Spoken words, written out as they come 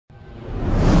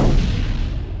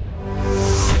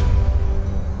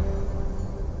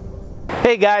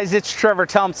Hey guys, it's Trever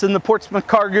Thompson, the Portsmouth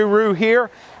Car Guru here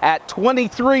at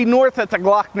 23 North at the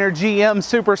Glockner GM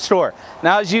Superstore.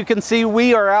 Now as you can see,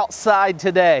 we are outside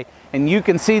today and you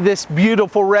can see this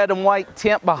beautiful red and white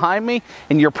tent behind me,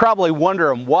 and you're probably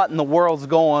wondering what in the world's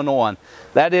going on.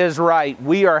 That is right,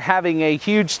 we are having a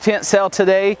huge tent sale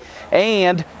today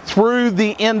and through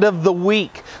the end of the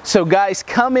week. So guys,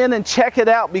 come in and check it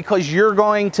out because you're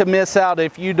going to miss out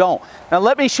if you don't. Now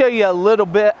let me show you a little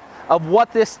bit of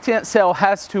what this tent sale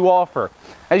has to offer.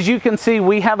 As you can see,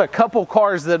 we have a couple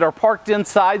cars that are parked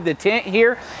inside the tent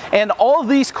here, and all of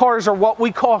these cars are what we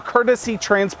call a courtesy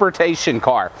transportation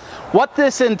car. What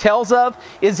this entails of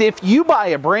is if you buy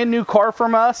a brand new car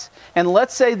from us, and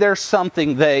let's say there's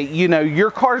something that,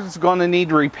 your car is going to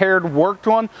need repaired, worked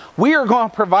on, we are going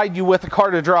to provide you with a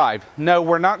car to drive. No,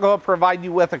 we're not going to provide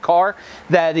you with a car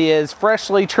that is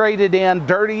freshly traded in,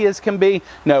 dirty as can be.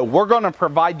 No, we're going to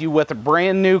provide you with a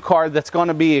brand new car that's going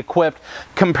to be equipped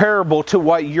comparable to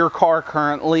what your car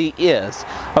currently is.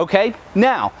 Okay,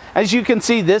 now as you can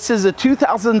see, this is a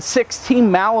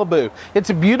 2016 Malibu. It's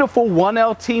a beautiful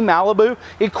 1LT Malibu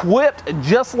equipped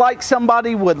just like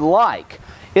somebody would like.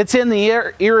 It's in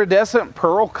the iridescent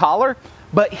pearl color,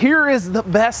 but here is the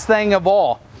best thing of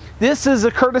all. This is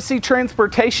a courtesy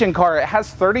transportation car. It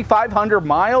has 3,500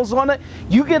 miles on it.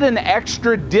 You get an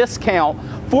extra discount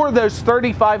for those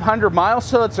 3,500 miles,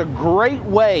 so it's a great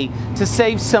way to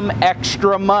save some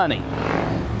extra money.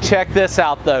 Check this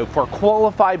out though, for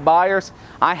qualified buyers,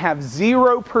 I have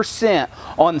 0%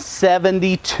 on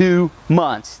 72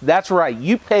 months. That's right,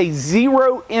 you pay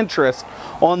 0 interest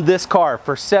on this car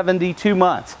for 72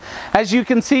 months. As you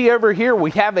can see over here, we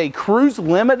have a Cruise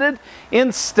Limited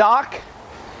in stock.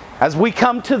 As we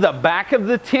come to the back of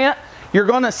the tent, you're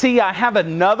gonna see I have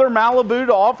another Malibu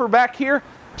to offer back here.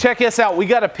 Check this out, we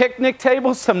got a picnic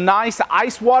table, some nice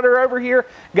ice water over here.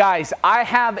 Guys, I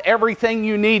have everything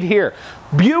you need here.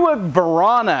 Buick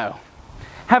Verano,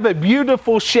 have a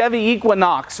beautiful Chevy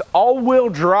Equinox, all-wheel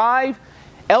drive,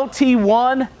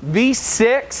 LT1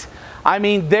 V6. I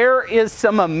mean, there is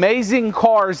some amazing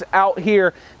cars out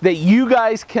here that you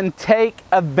guys can take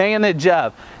advantage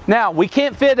of. Now, we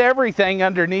can't fit everything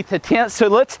underneath the tent, so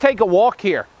let's take a walk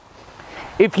here.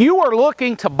 If you are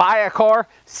looking to buy a car,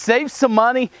 save some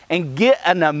money, and get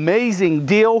an amazing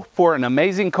deal for an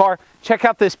amazing car, check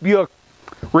out this Buick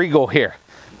Regal here.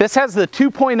 This has the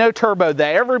 2.0 turbo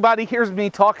that everybody hears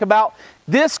me talk about.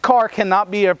 This car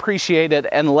cannot be appreciated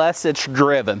unless it's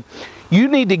driven. You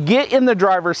need to get in the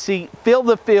driver's seat, feel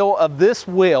the feel of this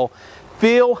wheel,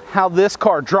 feel how this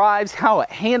car drives, how it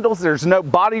handles. There's no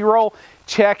body roll.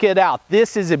 Check it out.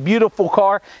 This is a beautiful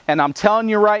car, and I'm telling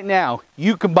you right now,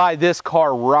 you can buy this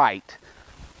car right.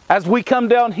 As we come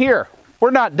down here,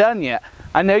 we're not done yet.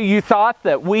 I know you thought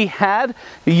that we had,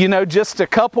 just a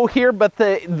couple here, but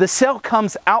the sale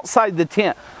comes outside the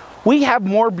tent. We have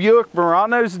more Buick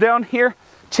Veranos down here.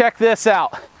 Check this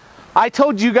out. I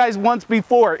told you guys once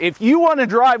before, if you want to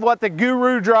drive what the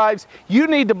Guru drives, you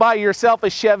need to buy yourself a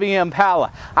Chevy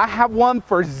Impala. I have one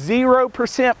for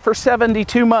 0% for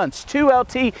 72 months.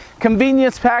 2LT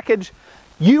convenience package.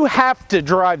 You have to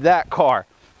drive that car.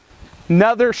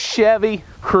 Another Chevy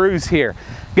Cruze here.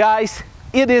 Guys,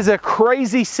 it is a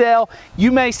crazy sale.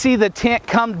 You may see the tent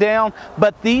come down,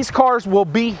 but these cars will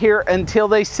be here until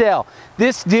they sell.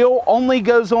 This deal only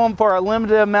goes on for a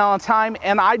limited amount of time,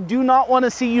 and I do not want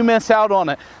to see you miss out on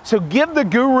it. So give the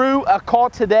Guru a call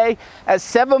today at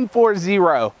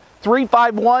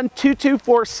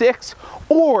 740-351-2246,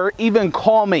 or even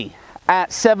call me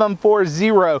at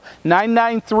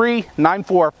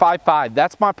 740-993-9455.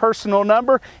 That's my personal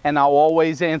number, and I'll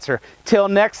always answer. Till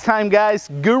next time, guys,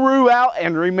 Guru out,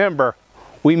 and remember,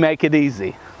 we make it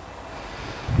easy.